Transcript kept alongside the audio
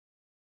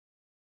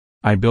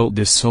I built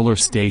this solar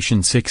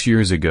station 6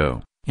 years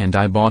ago, and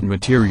I bought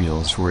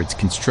materials for its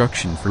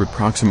construction for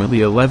approximately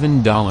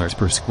 $11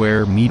 per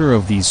square meter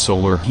of these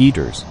solar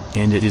heaters,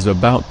 and it is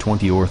about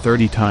 20 or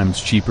 30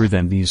 times cheaper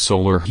than these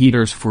solar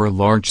heaters for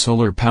large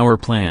solar power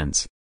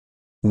plants.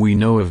 We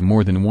know of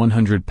more than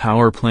 100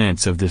 power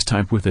plants of this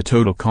type with a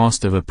total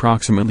cost of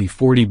approximately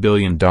 $40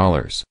 billion,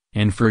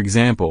 and for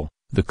example,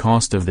 the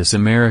cost of this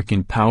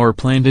American power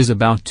plant is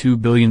about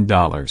 $2 billion.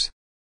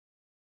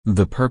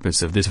 The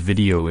purpose of this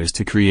video is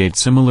to create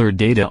similar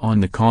data on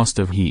the cost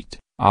of heat,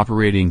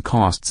 operating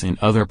costs and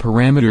other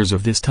parameters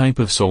of this type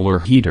of solar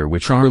heater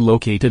which are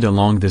located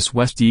along this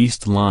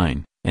west-east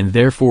line, and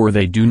therefore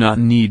they do not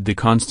need the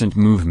constant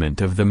movement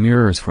of the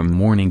mirrors from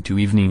morning to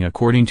evening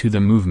according to the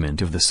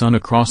movement of the sun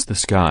across the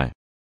sky.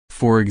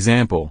 For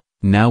example,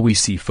 now we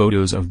see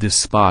photos of this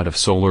spot of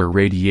solar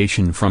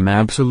radiation from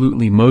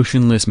absolutely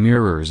motionless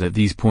mirrors at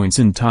these points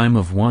in time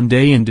of one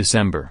day in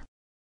December.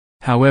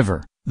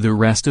 However, the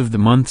rest of the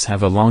months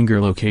have a longer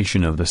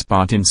location of the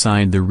spot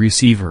inside the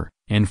receiver,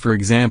 and for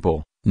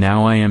example,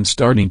 now I am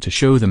starting to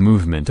show the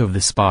movement of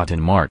the spot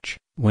in March,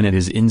 when it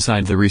is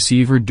inside the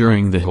receiver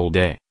during the whole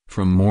day,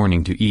 from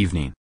morning to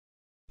evening.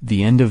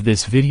 The end of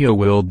this video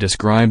will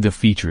describe the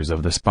features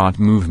of the spot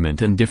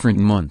movement in different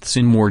months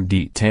in more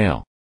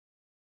detail.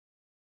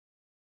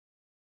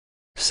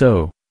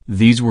 So,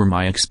 these were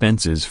my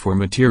expenses for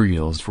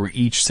materials for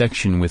each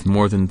section with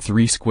more than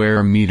 3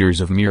 square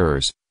meters of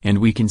mirrors, and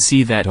we can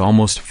see that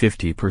almost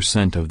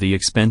 50% of the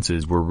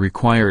expenses were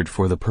required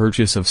for the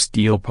purchase of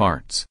steel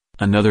parts,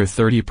 another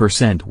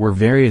 30% were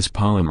various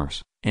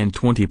polymers, and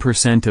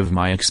 20% of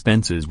my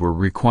expenses were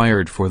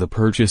required for the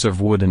purchase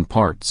of wooden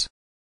parts.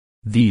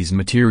 These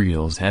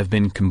materials have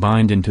been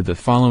combined into the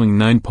following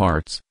 9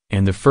 parts,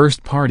 and the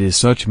first part is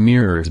such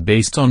mirrors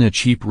based on a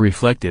cheap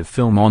reflective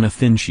film on a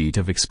thin sheet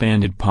of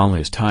expanded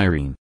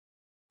polystyrene.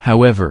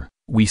 However,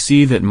 we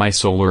see that my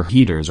solar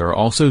heaters are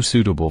also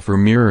suitable for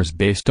mirrors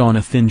based on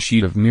a thin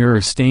sheet of mirror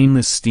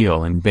stainless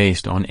steel and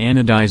based on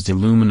anodized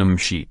aluminum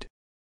sheet.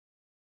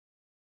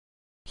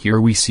 Here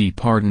we see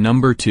part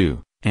number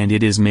 2, and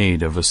it is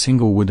made of a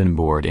single wooden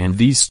board and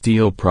these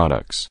steel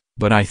products,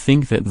 but I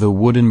think that the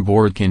wooden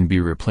board can be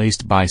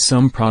replaced by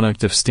some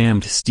product of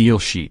stamped steel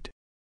sheet.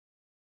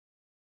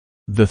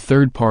 The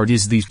third part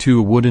is these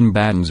 2 wooden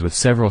battens with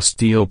several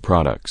steel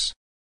products.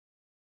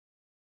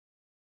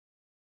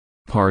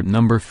 Part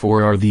number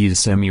 4 are these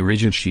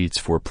semi-rigid sheets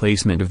for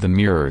placement of the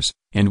mirrors,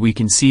 and we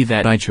can see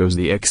that I chose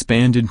the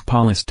expanded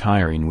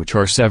polystyrene which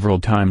are several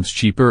times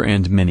cheaper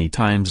and many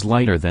times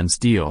lighter than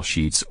steel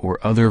sheets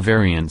or other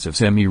variants of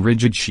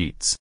semi-rigid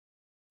sheets.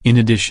 In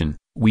addition,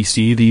 we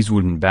see these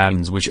wooden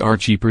battens which are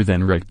cheaper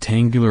than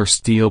rectangular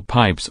steel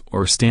pipes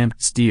or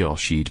stamped steel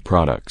sheet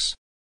products.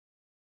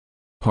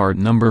 Part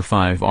number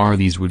 5 are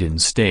these wooden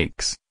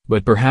stakes,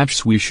 but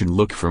perhaps we should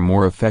look for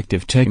more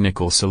effective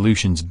technical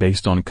solutions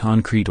based on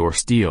concrete or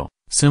steel,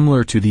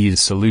 similar to these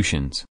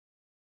solutions.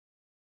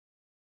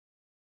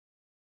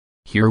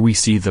 Here we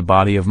see the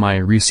body of my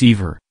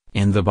receiver,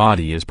 and the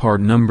body is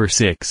part number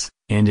 6,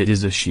 and it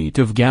is a sheet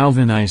of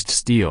galvanized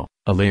steel,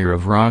 a layer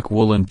of rock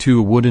wool and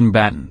 2 wooden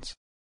battens.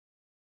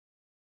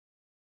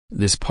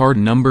 This part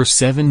number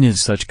 7 is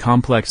such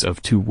complex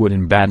of 2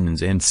 wooden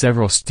battens and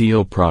several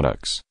steel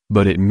products,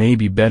 but it may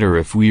be better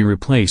if we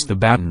replace the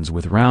battens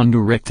with round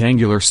or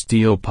rectangular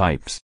steel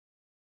pipes.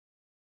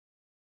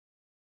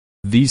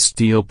 These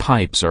steel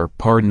pipes are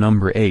part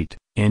number 8,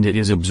 and it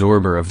is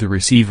absorber of the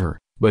receiver,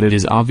 but it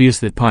is obvious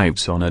that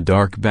pipes on a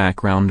dark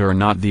background are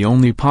not the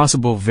only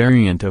possible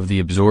variant of the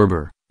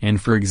absorber,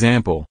 and for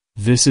example,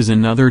 this is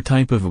another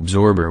type of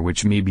absorber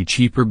which may be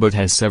cheaper but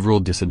has several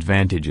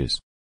disadvantages.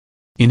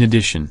 In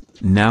addition,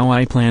 now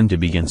I plan to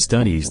begin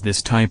studies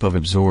this type of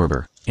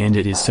absorber, and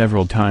it is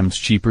several times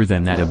cheaper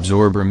than that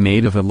absorber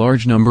made of a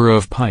large number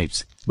of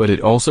pipes, but it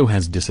also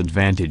has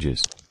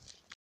disadvantages.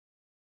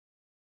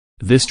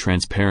 This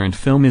transparent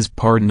film is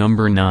part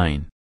number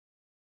 9.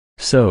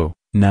 So,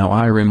 now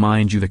I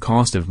remind you the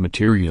cost of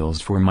materials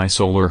for my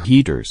solar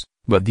heaters,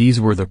 but these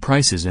were the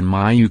prices in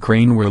my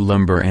Ukraine where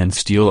lumber and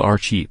steel are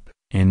cheap,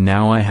 and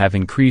now I have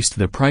increased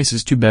the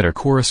prices to better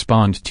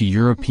correspond to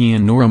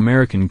European or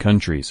American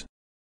countries.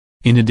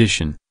 In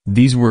addition,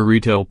 these were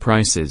retail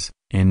prices,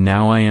 and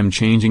now I am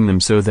changing them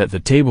so that the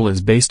table is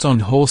based on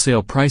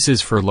wholesale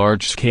prices for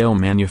large-scale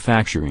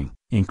manufacturing,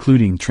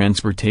 including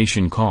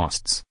transportation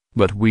costs,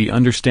 but we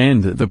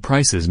understand that the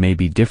prices may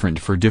be different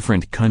for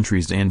different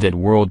countries and that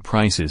world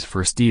prices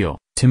for steel,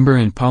 timber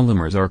and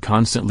polymers are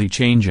constantly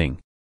changing.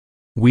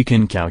 We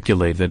can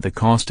calculate that the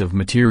cost of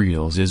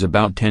materials is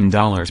about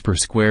 $10 per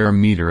square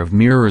meter of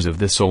mirrors of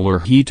the solar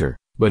heater,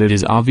 but it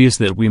is obvious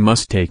that we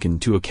must take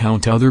into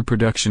account other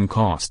production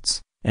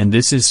costs, and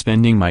this is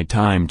spending my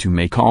time to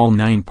make all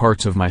 9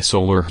 parts of my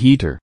solar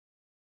heater.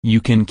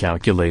 You can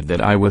calculate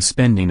that I was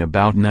spending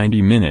about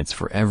 90 minutes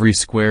for every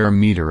square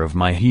meter of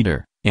my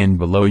heater, and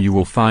below you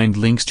will find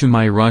links to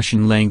my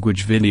Russian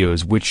language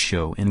videos which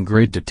show in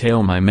great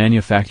detail my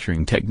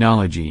manufacturing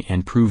technology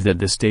and prove that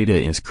this data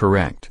is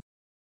correct.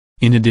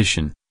 In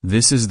addition,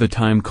 This is the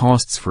time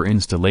costs for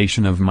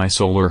installation of my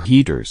solar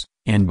heaters,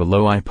 and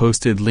below I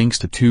posted links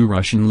to 2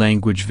 Russian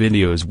language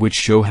videos which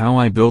show how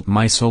I built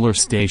my solar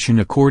station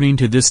according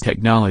to this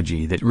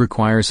technology that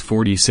requires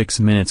 46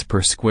 minutes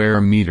per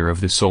square meter of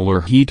the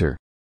solar heater.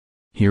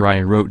 Here I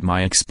wrote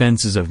my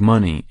expenses of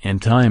money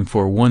and time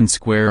for 1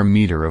 square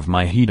meter of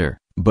my heater,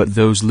 but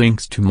those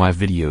links to my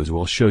videos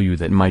will show you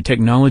that my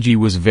technology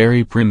was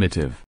very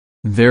primitive.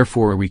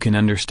 Therefore we can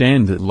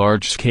understand that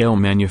large-scale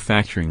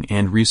manufacturing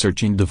and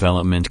research and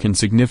development can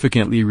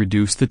significantly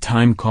reduce the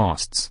time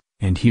costs,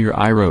 and here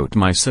I wrote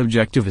my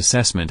subjective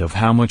assessment of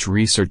how much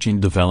research and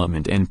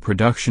development and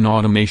production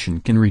automation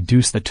can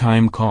reduce the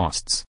time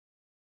costs.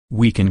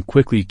 We can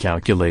quickly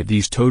calculate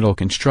these total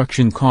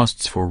construction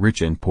costs for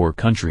rich and poor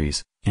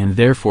countries, and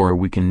therefore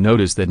we can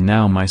notice that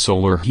now my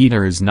solar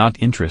heater is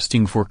not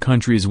interesting for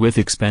countries with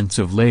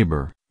expensive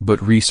labor,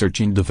 but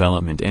research and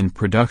development and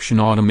production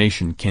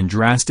automation can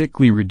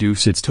drastically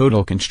reduce its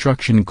total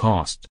construction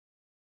cost.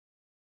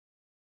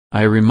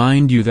 I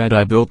remind you that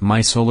I built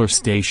my solar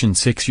station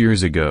 6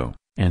 years ago,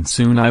 and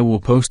soon I will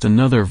post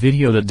another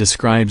video that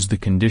describes the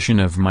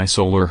condition of my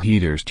solar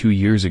heaters 2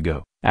 years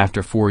ago,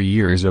 after 4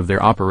 years of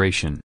their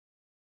operation.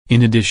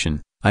 In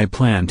addition, I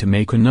plan to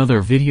make another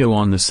video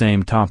on the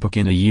same topic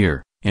in a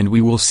year, and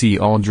we will see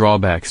all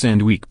drawbacks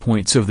and weak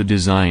points of the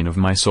design of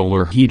my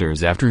solar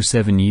heaters after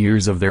 7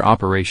 years of their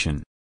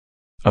operation.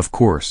 Of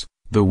course,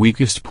 the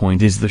weakest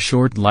point is the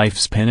short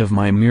lifespan of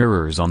my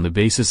mirrors on the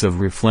basis of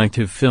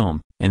reflective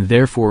film, and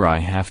therefore I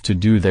have to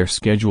do their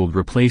scheduled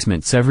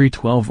replacements every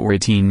 12 or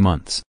 18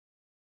 months.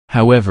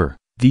 However,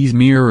 these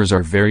mirrors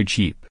are very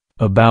cheap,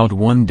 about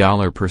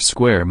 $1 per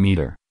square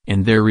meter,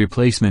 and their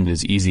replacement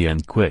is easy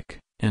and quick.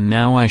 And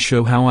now I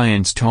show how I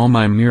install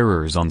my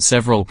mirrors on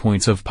several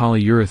points of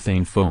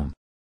polyurethane foam.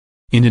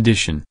 In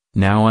addition,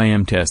 now I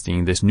am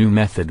testing this new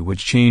method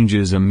which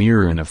changes a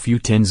mirror in a few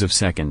tens of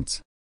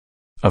seconds.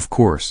 Of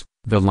course,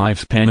 the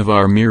lifespan of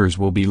our mirrors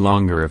will be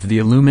longer if the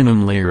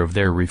aluminum layer of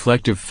their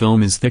reflective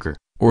film is thicker,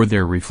 or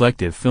their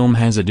reflective film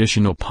has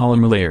additional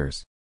polymer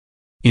layers.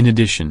 In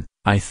addition,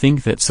 I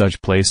think that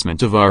such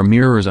placement of our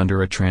mirrors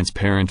under a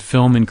transparent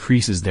film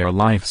increases their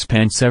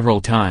lifespan several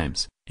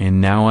times. And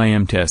now I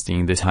am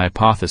testing this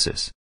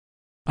hypothesis.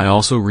 I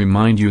also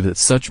remind you that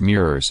such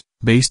mirrors,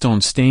 based on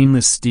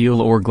stainless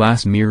steel or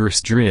glass mirror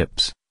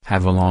strips,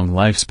 have a long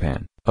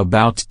lifespan,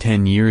 about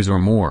 10 years or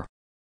more.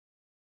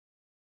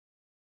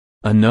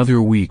 Another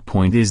weak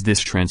point is this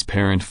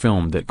transparent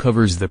film that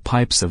covers the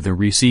pipes of the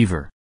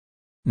receiver.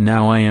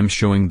 Now I am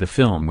showing the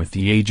film with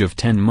the age of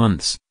 10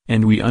 months,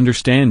 and we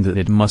understand that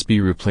it must be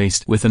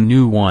replaced with a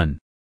new one.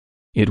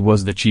 It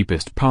was the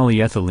cheapest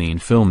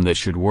polyethylene film that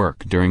should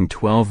work during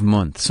 12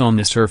 months on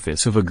the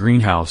surface of a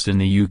greenhouse in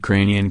the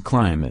Ukrainian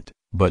climate,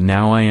 but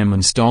now I am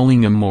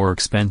installing a more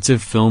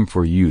expensive film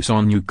for use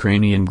on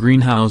Ukrainian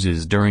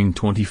greenhouses during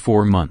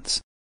 24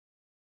 months.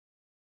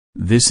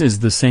 This is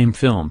the same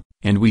film,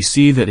 and we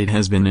see that it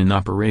has been in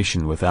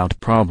operation without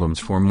problems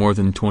for more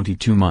than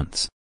 22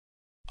 months.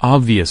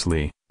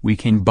 Obviously, we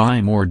can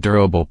buy more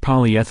durable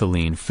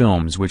polyethylene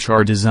films which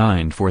are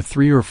designed for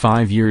 3 or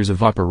 5 years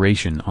of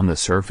operation on the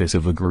surface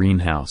of a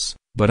greenhouse,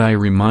 but I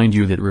remind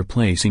you that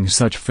replacing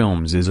such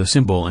films is a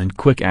simple and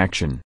quick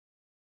action.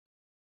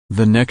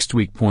 The next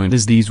weak point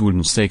is these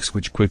wooden stakes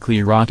which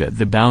quickly rot at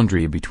the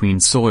boundary between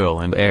soil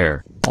and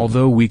air,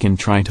 although we can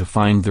try to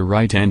find the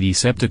right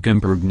antiseptic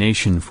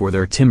impregnation for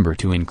their timber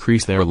to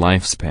increase their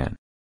lifespan.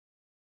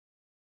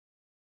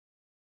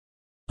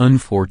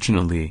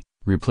 Unfortunately,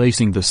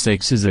 replacing the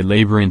stakes is a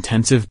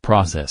labor-intensive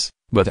process,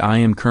 but I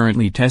am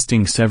currently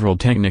testing several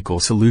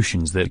technical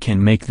solutions that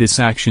can make this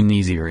action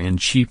easier and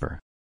cheaper.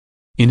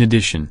 In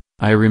addition,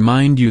 I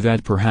remind you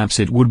that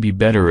perhaps it would be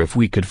better if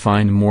we could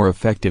find more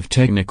effective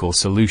technical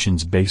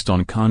solutions based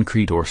on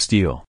concrete or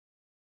steel.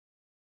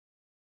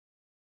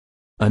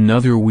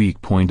 Another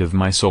weak point of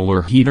my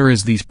solar heater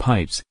is these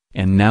pipes,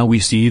 and now we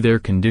see their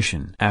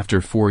condition after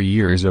 4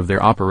 years of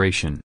their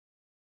operation.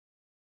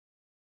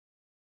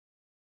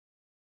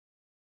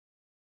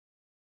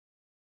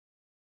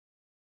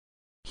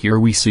 Here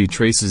we see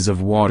traces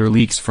of water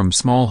leaks from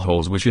small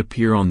holes which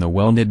appear on the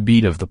welded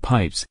bead of the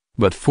pipes,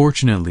 but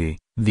fortunately,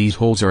 these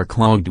holes are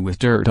clogged with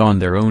dirt on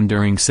their own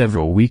during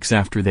several weeks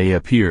after they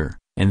appear,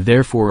 and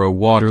therefore a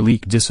water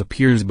leak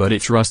disappears but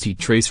its rusty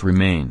trace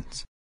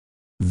remains.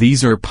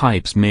 These are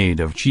pipes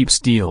made of cheap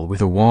steel with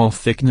a wall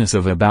thickness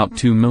of about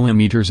 2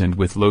 mm and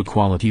with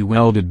low-quality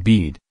welded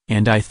bead,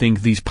 and I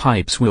think these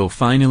pipes will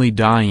finally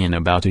die in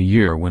about a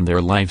year when their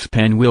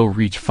lifespan will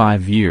reach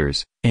 5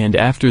 years, and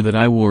after that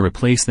I will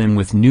replace them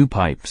with new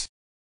pipes.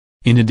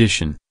 In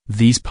addition,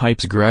 these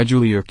pipes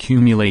gradually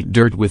accumulate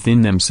dirt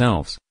within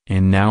themselves,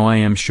 and now I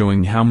am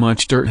showing how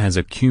much dirt has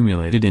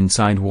accumulated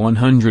inside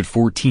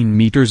 114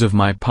 meters of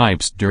my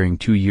pipes during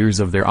 2 years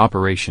of their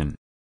operation.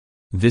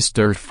 This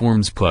dirt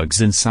forms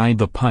plugs inside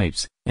the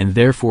pipes, and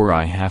therefore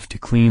I have to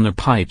clean the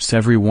pipes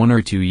every 1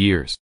 or 2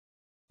 years.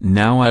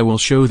 Now I will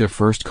show the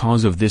first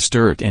cause of this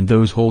dirt and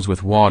those holes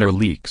with water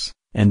leaks,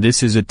 and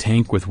this is a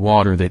tank with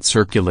water that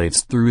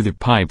circulates through the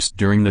pipes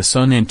during the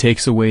sun and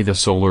takes away the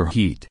solar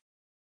heat.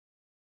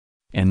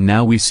 and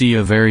now we see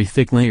a very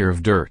thick layer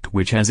of dirt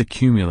which has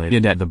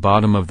accumulated at the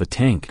bottom of the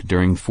tank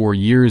during 4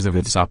 years of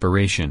its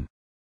operation.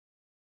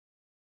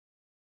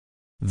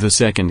 The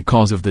second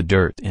cause of the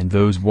dirt and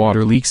those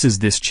water leaks is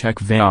this check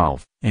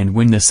valve, and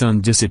when the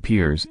sun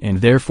disappears and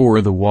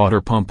therefore the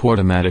water pump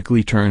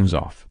automatically turns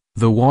off,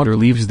 the water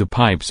leaves the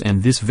pipes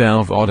and this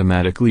valve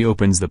automatically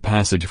opens the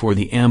passage for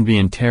the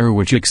ambient air,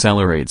 which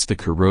accelerates the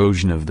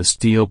corrosion of the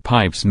steel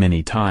pipes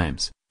many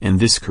times, and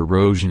this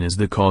corrosion is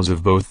the cause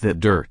of both that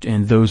dirt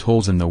and those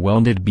holes in the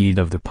welded bead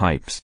of the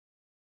pipes.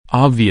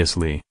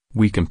 Obviously,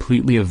 we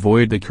completely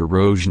avoid the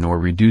corrosion or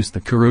reduce the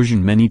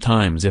corrosion many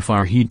times if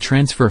our heat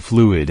transfer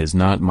fluid is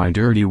not my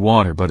dirty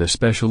water but a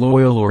special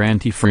oil or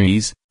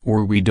antifreeze,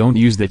 or we don't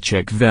use the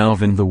check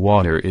valve and the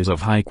water is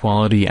of high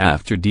quality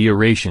after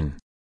deaeration.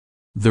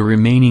 The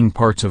remaining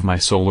parts of my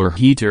solar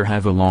heater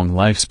have a long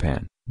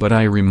lifespan, but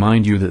I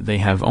remind you that they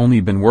have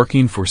only been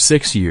working for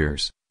 6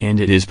 years, and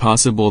it is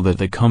possible that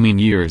the coming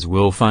years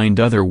will find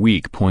other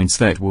weak points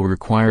that will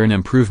require an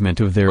improvement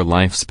of their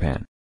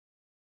lifespan.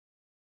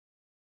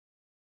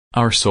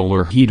 Our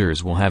solar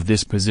heaters will have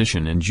this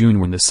position in June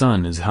when the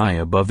sun is high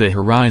above the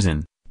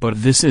horizon,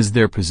 but this is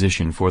their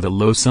position for the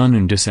low sun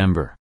in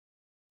December.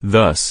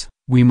 Thus,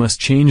 we must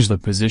change the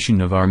position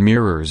of our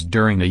mirrors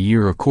during a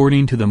year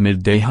according to the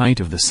midday height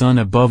of the sun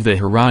above the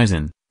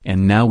horizon,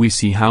 and now we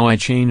see how I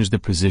change the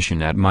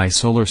position at my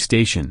solar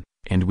station,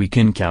 and we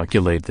can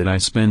calculate that I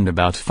spend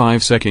about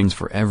 5 seconds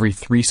for every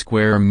 3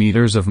 square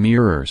meters of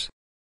mirrors.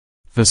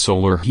 The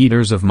solar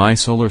heaters of my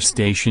solar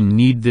station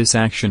need this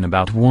action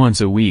about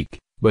once a week,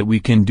 but we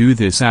can do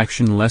this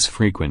action less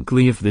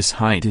frequently if this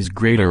height is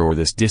greater or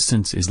this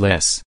distance is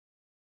less.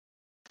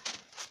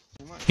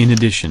 In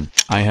addition,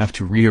 I have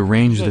to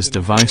rearrange this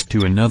device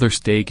to another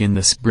stake in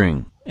the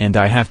spring, and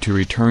I have to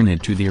return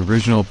it to the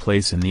original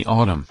place in the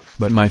autumn,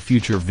 but my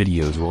future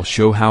videos will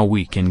show how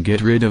we can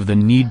get rid of the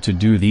need to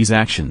do these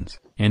actions,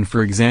 and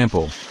for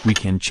example, we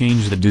can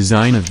change the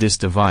design of this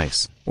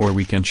device, or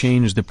we can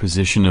change the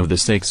position of the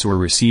stakes or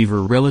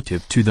receiver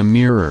relative to the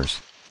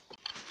mirrors.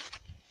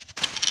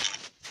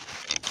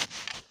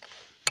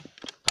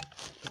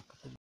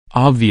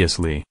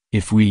 Obviously,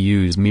 if we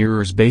use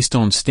mirrors based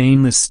on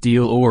stainless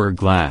steel or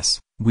glass,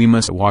 we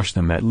must wash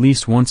them at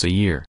least once a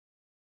year.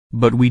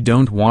 But we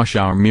don't wash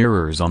our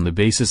mirrors on the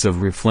basis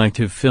of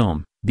reflective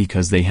film,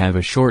 because they have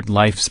a short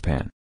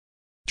lifespan.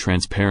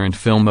 Transparent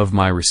film of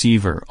my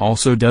receiver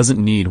also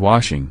doesn't need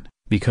washing,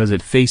 because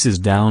it faces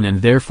down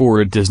and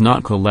therefore it does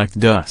not collect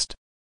dust.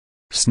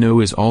 Snow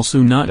is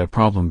also not a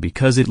problem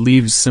because it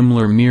leaves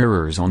similar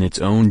mirrors on its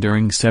own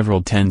during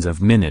several tens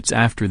of minutes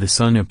after the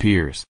sun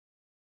appears.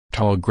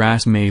 Tall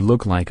grass may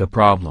look like a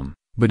problem,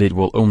 but it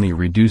will only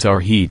reduce our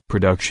heat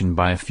production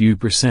by a few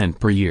 %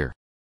 per year.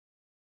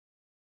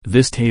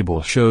 This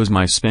table shows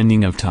my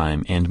spending of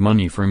time and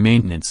money for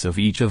maintenance of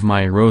each of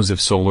my rows of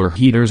solar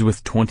heaters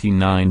with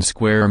 29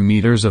 square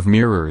meters of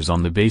mirrors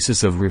on the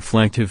basis of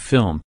reflective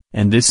film,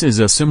 and this is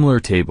a similar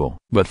table,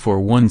 but for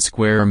 1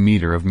 square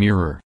meter of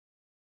mirror.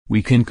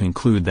 We can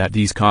conclude that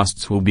these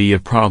costs will be a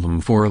problem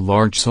for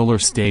large solar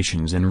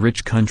stations in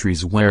rich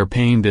countries where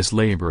paying this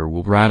labor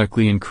will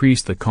radically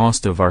increase the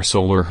cost of our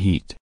solar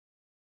heat.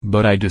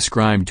 But I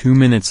described 2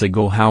 minutes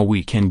ago how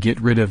we can get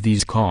rid of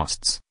these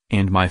costs,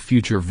 and my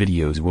future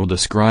videos will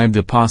describe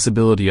the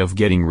possibility of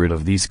getting rid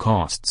of these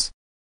costs.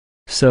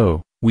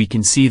 So, we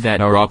can see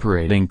that our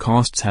operating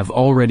costs have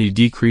already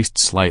decreased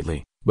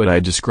slightly, but I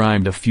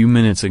described a few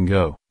minutes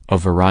ago a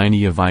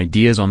variety of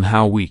ideas on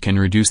how we can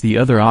reduce the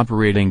other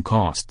operating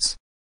costs.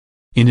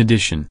 In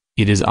addition,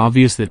 it is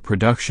obvious that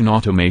production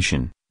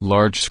automation,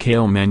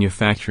 large-scale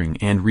manufacturing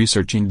and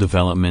research and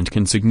development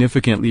can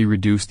significantly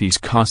reduce these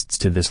costs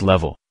to this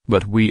level,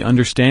 but we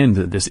understand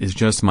that this is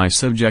just my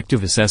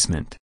subjective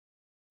assessment.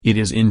 It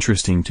is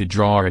interesting to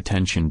draw our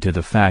attention to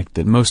the fact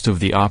that most of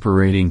the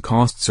operating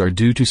costs are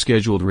due to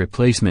scheduled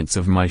replacements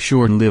of my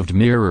short-lived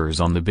mirrors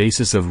on the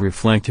basis of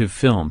reflective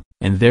film,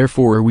 and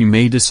therefore we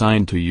may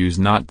decide to use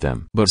not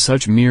them but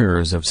such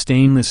mirrors of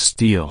stainless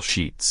steel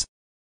sheets.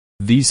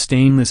 These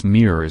stainless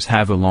mirrors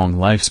have a long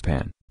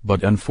lifespan,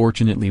 but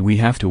unfortunately we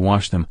have to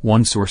wash them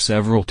once or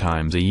several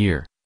times a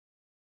year.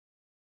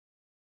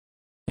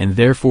 And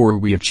therefore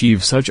we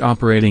achieve such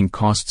operating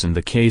costs in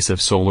the case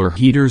of solar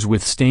heaters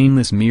with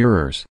stainless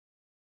mirrors.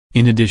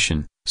 In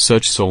addition,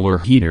 such solar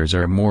heaters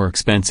are more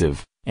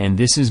expensive, and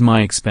this is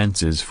my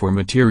expenses for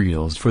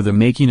materials for the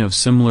making of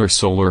similar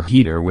solar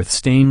heater with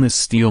stainless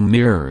steel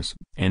mirrors,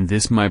 and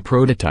this my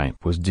prototype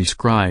was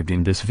described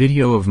in this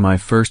video of my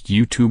first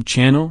YouTube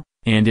channel,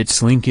 and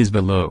its link is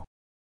below.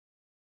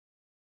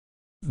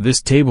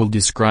 This table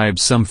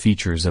describes some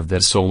features of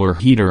that solar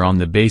heater on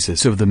the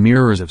basis of the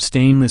mirrors of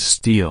stainless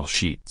steel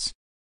sheets.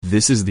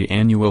 This is the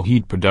annual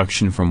heat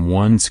production from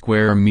 1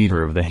 square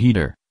meter of the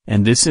heater,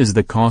 and this is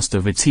the cost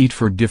of its heat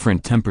for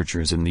different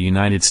temperatures in the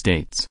United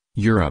States,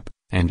 Europe,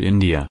 and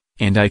India,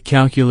 and I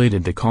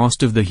calculated the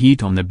cost of the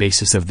heat on the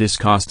basis of this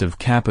cost of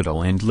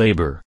capital and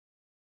labor.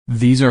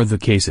 These are the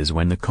cases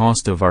when the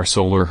cost of our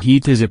solar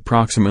heat is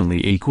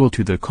approximately equal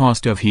to the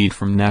cost of heat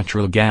from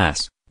natural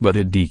gas, but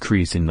a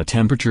decrease in the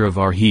temperature of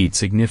our heat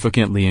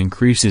significantly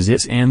increases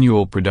its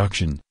annual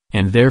production,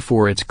 and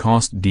therefore its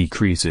cost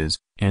decreases,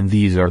 and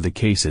these are the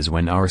cases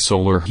when our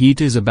solar heat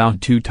is about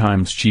 2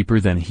 times cheaper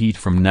than heat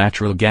from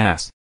natural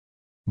gas.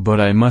 But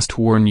I must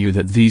warn you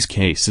that these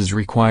cases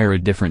require a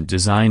different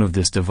design of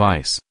this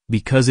device,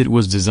 because it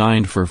was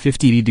designed for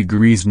 50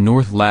 degrees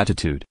north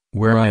latitude,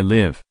 where I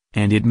live,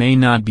 and it may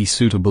not be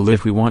suitable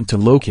if we want to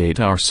locate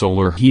our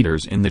solar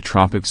heaters in the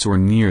tropics or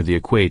near the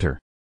equator.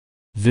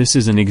 This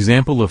is an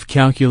example of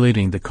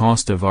calculating the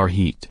cost of our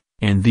heat,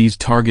 and these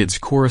targets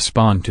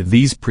correspond to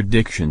these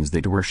predictions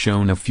that were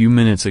shown a few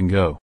minutes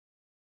ago.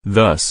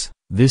 Thus,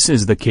 this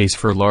is the case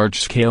for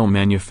large-scale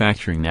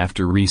manufacturing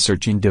after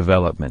research and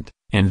development,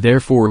 and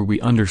therefore we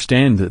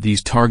understand that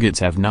these targets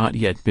have not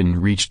yet been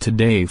reached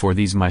today for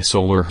these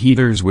solar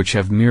heaters which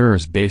have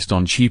mirrors based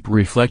on cheap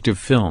reflective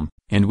film,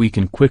 and we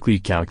can quickly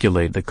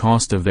calculate the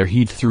cost of their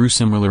heat through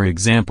similar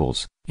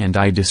examples, and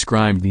I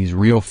described these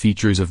real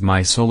features of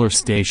my solar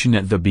station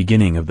at the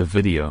beginning of the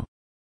video.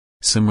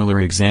 Similar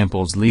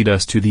examples lead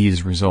us to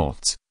these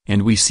results,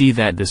 and we see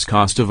that this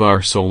cost of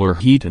our solar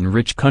heat in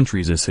rich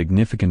countries is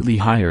significantly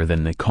higher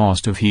than the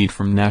cost of heat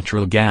from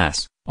natural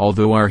gas,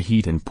 although our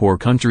heat in poor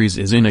countries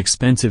is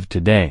inexpensive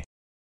today.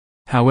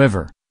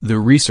 However, the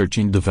research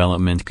and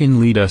development can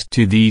lead us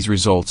to these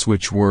results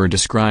which were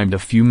described a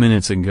few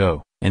minutes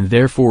ago, and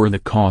therefore the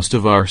cost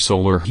of our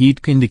solar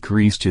heat can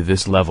decrease to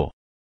this level.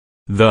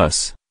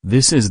 Thus,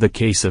 this is the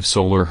case of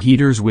solar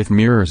heaters with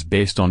mirrors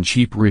based on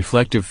cheap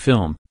reflective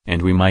film,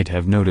 and we might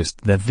have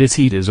noticed that this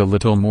heat is a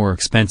little more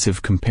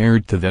expensive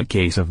compared to the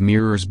case of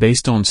mirrors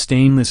based on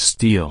stainless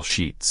steel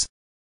sheets.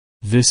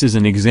 This is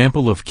an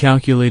example of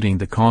calculating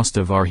the cost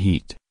of our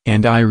heat,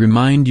 and I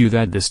remind you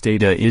that this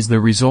data is the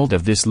result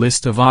of this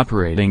list of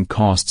operating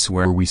costs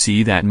where we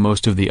see that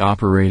most of the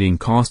operating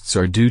costs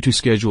are due to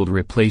scheduled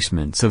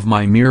replacements of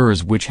my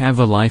mirrors which have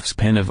a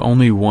lifespan of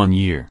only 1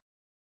 year.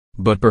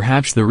 But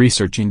perhaps the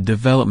research and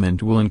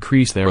development will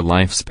increase their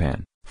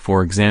lifespan,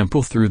 for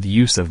example through the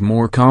use of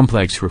more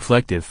complex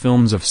reflective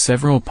films of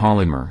several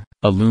polymer,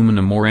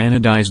 aluminum or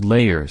anodized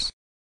layers.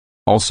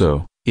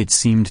 Also, it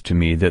seemed to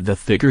me that the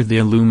thicker the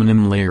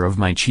aluminum layer of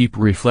my cheap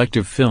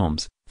reflective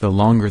films, the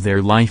longer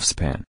their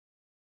lifespan.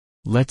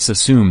 Let's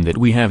assume that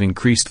we have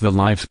increased the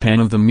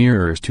lifespan of the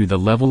mirrors to the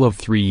level of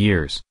 3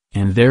 years,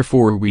 and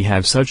therefore we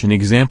have such an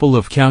example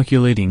of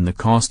calculating the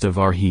cost of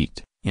our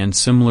heat, and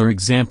similar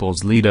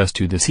examples lead us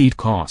to this heat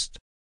cost.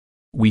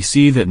 We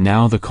see that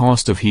now the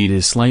cost of heat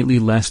is slightly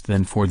less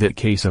than for that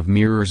case of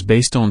mirrors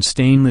based on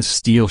stainless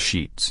steel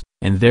sheets,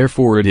 and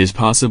therefore it is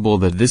possible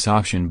that this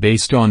option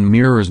based on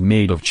mirrors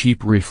made of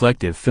cheap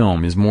reflective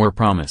film is more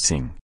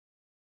promising.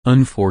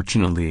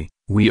 Unfortunately,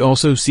 we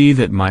also see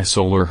that my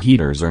solar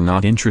heaters are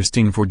not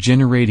interesting for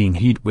generating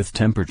heat with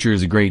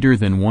temperatures greater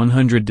than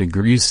 100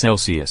 degrees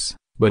Celsius,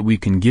 but we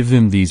can give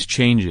them these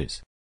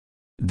changes.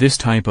 This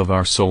type of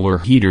our solar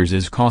heaters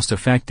is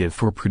cost-effective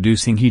for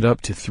producing heat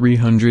up to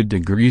 300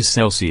 degrees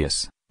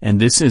Celsius, and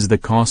this is the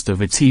cost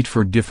of its heat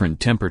for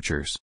different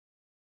temperatures.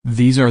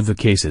 These are the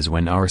cases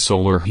when our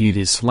solar heat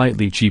is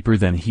slightly cheaper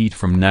than heat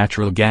from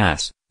natural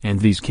gas, and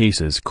these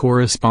cases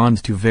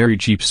correspond to very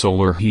cheap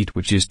solar heat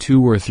which is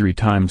 2 or 3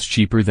 times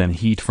cheaper than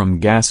heat from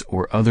gas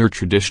or other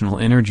traditional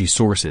energy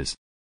sources.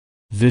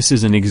 This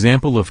is an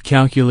example of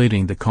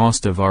calculating the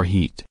cost of our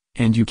heat.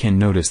 And you can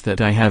notice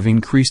that I have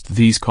increased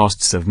these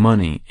costs of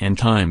money and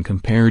time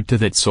compared to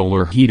that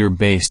solar heater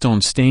based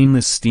on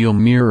stainless steel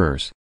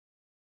mirrors.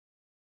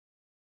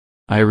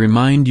 I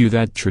remind you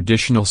that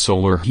traditional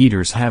solar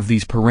heaters have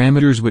these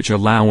parameters which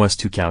allow us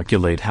to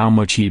calculate how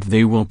much heat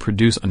they will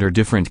produce under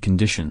different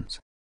conditions.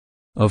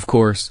 Of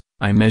course,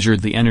 I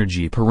measured the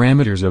energy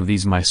parameters of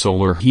these my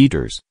solar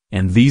heaters,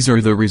 and these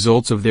are the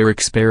results of their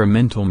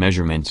experimental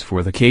measurements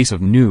for the case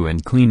of new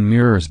and clean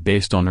mirrors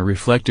based on a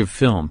reflective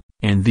film.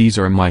 And these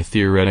are my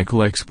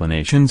theoretical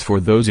explanations for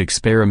those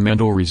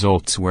experimental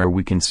results where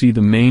we can see the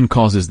main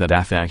causes that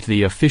affect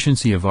the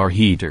efficiency of our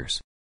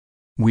heaters.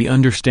 We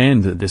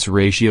understand that this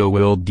ratio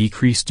will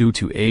decrease due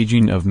to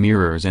aging of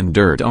mirrors and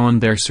dirt on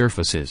their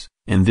surfaces,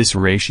 and this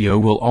ratio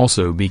will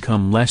also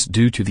become less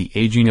due to the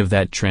aging of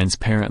that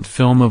transparent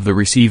film of the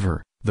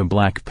receiver, the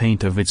black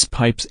paint of its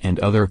pipes and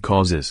other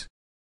causes.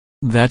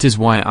 That is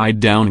why I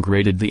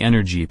downgraded the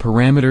energy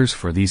parameters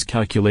for these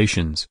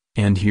calculations,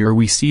 and here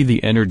we see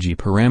the energy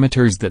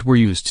parameters that were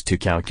used to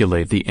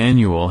calculate the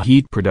annual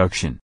heat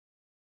production.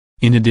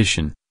 In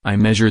addition, I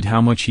measured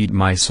how much heat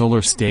my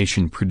solar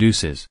station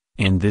produces,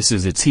 and this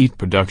is its heat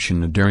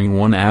production during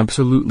one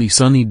absolutely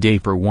sunny day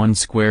per 1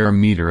 square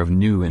meter of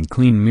new and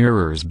clean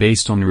mirrors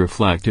based on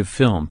reflective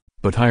film,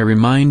 but I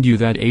remind you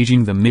that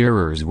aging the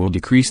mirrors will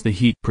decrease the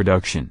heat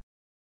production.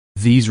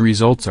 These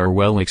results are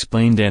well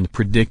explained and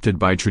predicted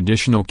by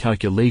traditional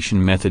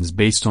calculation methods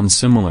based on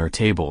similar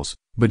tables,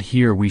 but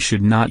here we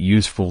should not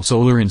use full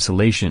solar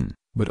insolation,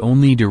 but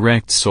only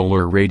direct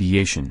solar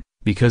radiation,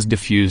 because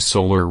diffuse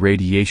solar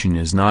radiation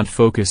is not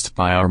focused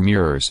by our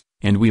mirrors,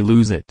 and we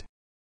lose it.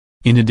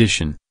 In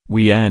addition,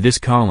 We add this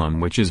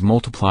column, which is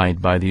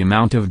multiplied by the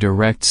amount of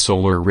direct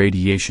solar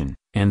radiation,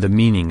 and the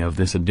meaning of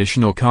this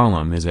additional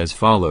column is as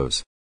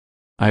follows.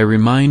 I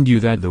remind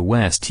you that the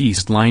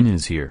west-east line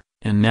is here,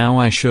 and now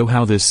I show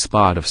how this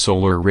spot of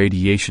solar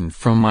radiation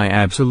from my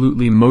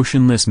absolutely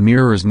motionless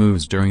mirrors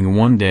moves during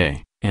one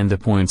day, and the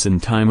points in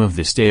time of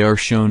this day are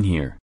shown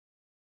here.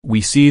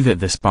 We see that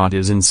the spot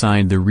is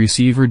inside the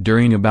receiver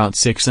during about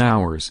 6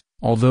 hours,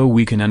 although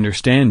we can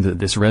understand that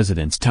this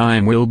residence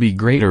time will be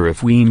greater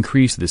if we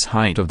increase this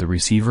height of the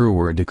receiver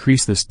or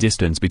decrease this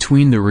distance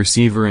between the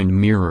receiver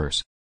and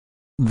mirrors.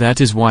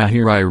 That is why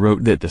here I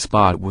wrote that the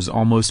spot was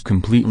almost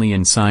completely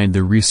inside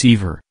the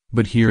receiver,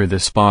 but here the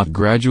spot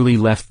gradually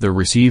left the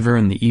receiver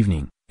in the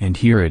evening, and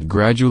here it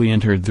gradually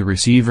entered the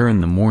receiver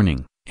in the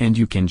morning, and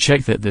you can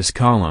check that this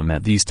column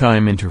at these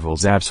time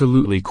intervals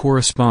absolutely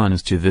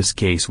corresponds to this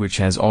case which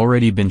has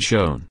already been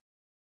shown.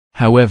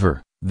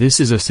 However,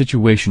 this is a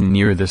situation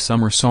near the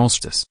summer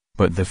solstice,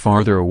 but the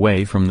farther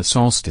away from the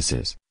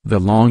solstices, the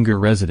longer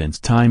residence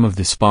time of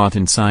the spot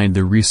inside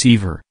the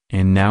receiver,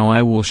 and now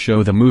I will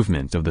show the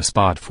movement of the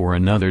spot for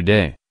another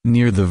day,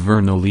 near the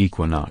vernal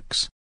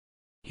equinox.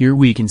 Here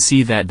we can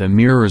see that the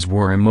mirrors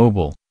were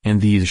immobile, and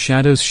these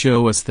shadows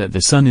show us that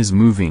the sun is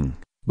moving,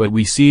 but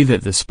we see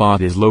that the spot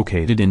is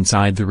located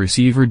inside the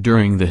receiver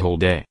during the whole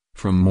day,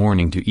 from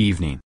morning to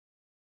evening.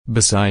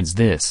 Besides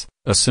this,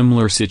 a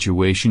similar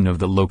situation of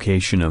the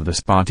location of the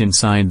spot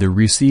inside the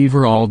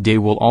receiver all day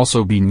will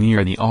also be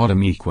near the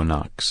autumn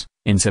equinox,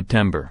 in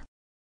September.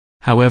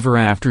 However,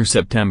 after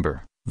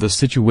September, the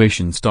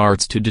situation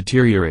starts to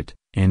deteriorate,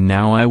 and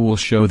now I will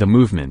show the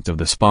movement of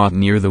the spot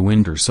near the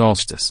winter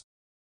solstice.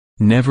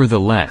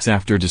 Nevertheless,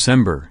 after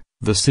December,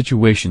 the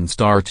situation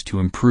starts to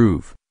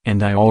improve,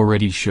 and I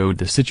already showed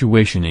the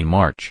situation in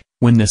March,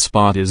 when the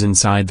spot is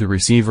inside the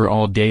receiver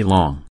all day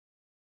long.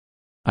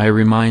 I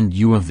remind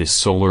you of this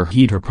solar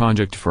heater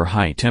project for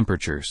high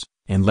temperatures,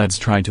 and let's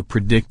try to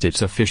predict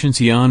its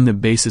efficiency on the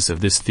basis of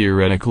this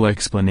theoretical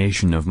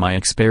explanation of my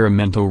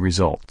experimental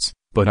results,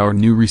 but our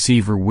new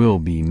receiver will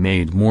be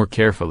made more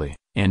carefully,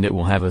 and it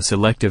will have a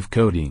selective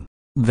coating.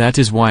 That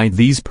is why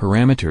these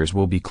parameters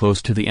will be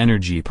close to the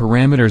energy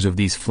parameters of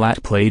these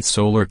flat-plate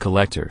solar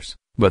collectors,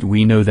 but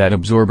we know that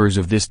absorbers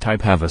of this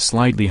type have a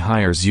slightly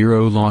higher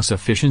zero-loss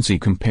efficiency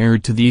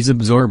compared to these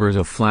absorbers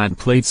of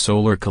flat-plate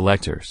solar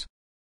collectors.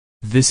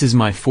 This is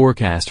my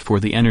forecast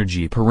for the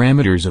energy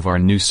parameters of our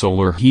new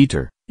solar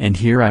heater, and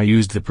here I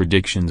used the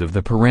predictions of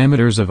the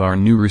parameters of our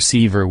new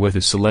receiver with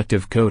a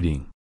selective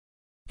coating.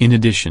 In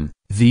addition,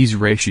 these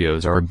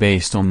ratios are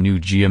based on new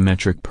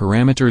geometric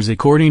parameters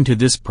according to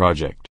this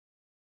project.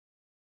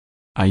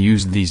 I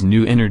used these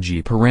new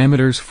energy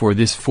parameters for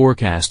this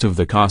forecast of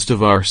the cost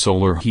of our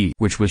solar heat,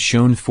 which was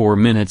shown 4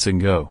 minutes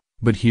ago.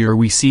 But here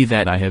we see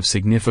that I have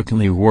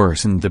significantly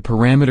worsened the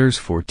parameters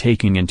for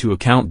taking into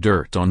account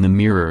dirt on the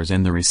mirrors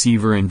and the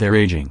receiver and their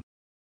aging.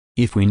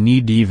 If we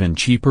need even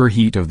cheaper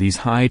heat of these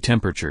high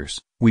temperatures,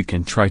 we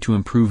can try to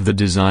improve the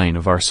design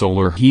of our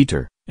solar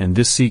heater, and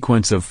this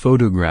sequence of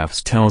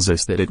photographs tells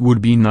us that it would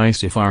be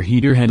nice if our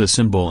heater had a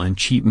simple and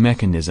cheap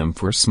mechanism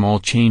for small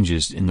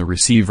changes in the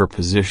receiver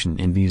position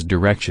in these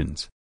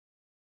directions.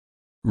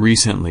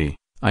 Recently,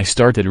 I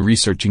started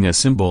researching a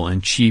simple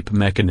and cheap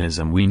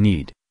mechanism we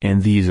need,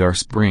 and these are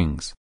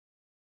springs.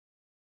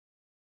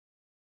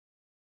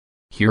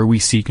 Here we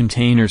see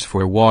containers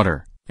for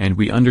water, and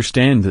we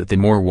understand that the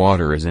more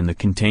water is in the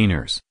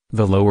containers,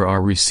 the lower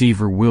our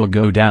receiver will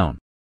go down.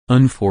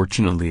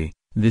 Unfortunately,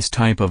 this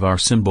type of our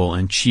simple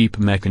and cheap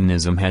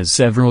mechanism has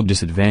several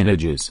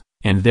disadvantages,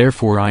 and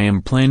therefore I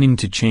am planning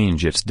to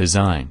change its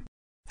design.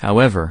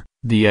 However,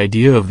 the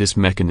idea of this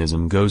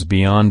mechanism goes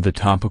beyond the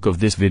topic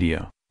of this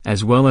video,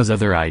 as well as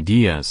other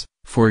ideas,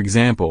 for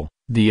example,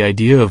 the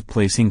idea of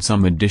placing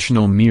some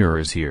additional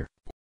mirrors here,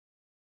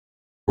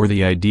 or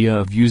the idea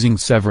of using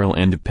several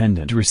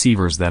independent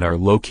receivers that are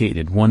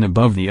located one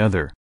above the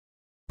other.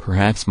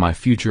 Perhaps my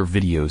future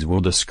videos will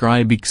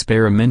describe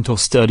experimental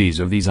studies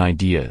of these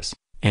ideas,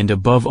 and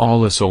above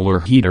all a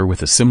solar heater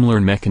with a similar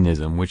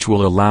mechanism which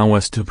will allow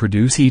us to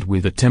produce heat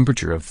with a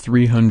temperature of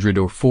 300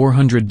 or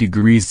 400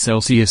 degrees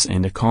Celsius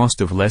and a cost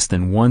of less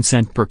than 1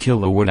 cent per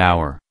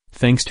kilowatt-hour,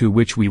 thanks to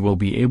which we will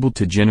be able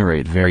to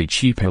generate very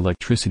cheap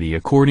electricity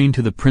according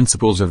to the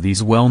principles of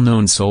these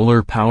well-known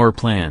solar power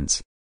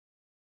plants.